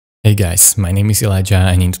Hey guys, my name is Elijah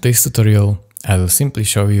and in today's tutorial I will simply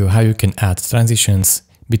show you how you can add transitions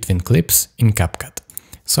between clips in CapCut.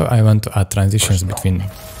 So I want to add transitions between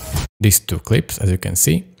these two clips, as you can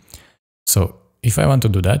see. So if I want to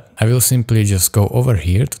do that, I will simply just go over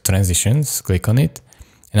here to transitions, click on it,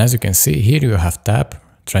 and as you can see here you have tab,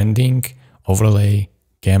 trending, overlay,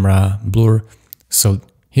 camera, blur. So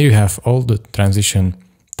here you have all the transition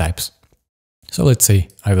types. So let's say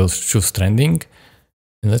I will choose trending.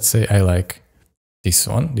 And let's say I like this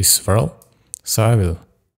one, this swirl. So I will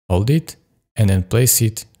hold it and then place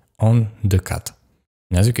it on the cut.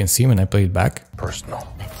 And as you can see, when I play it back, Personal.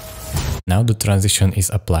 now the transition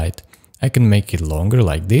is applied. I can make it longer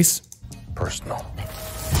like this. Personal.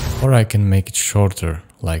 Or I can make it shorter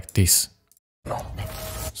like this. No.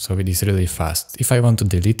 So it is really fast. If I want to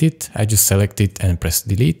delete it, I just select it and press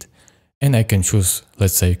delete. And I can choose,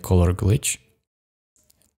 let's say, color glitch.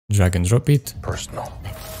 Drag and drop it. Personal.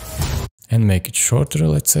 And make it shorter,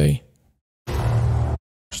 let's say.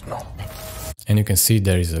 Personal. And you can see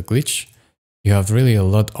there is a glitch. You have really a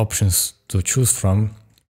lot of options to choose from.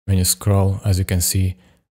 When you scroll, as you can see,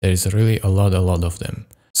 there is really a lot of them.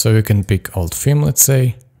 So you can pick old film, let's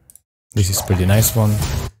say. This is pretty nice one.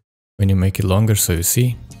 When you make it longer, so you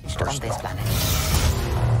see.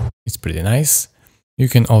 It's pretty nice. You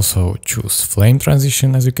can also choose flame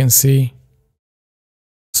transition, as you can see.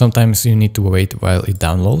 Sometimes you need to wait while it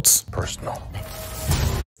downloads. Personal.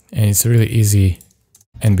 And it's really easy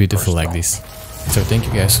and beautiful like this. So thank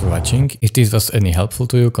you guys for watching. If this was any helpful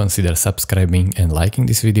to you, consider subscribing and liking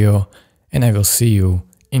this video. And I will see you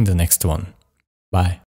in the next one. Bye.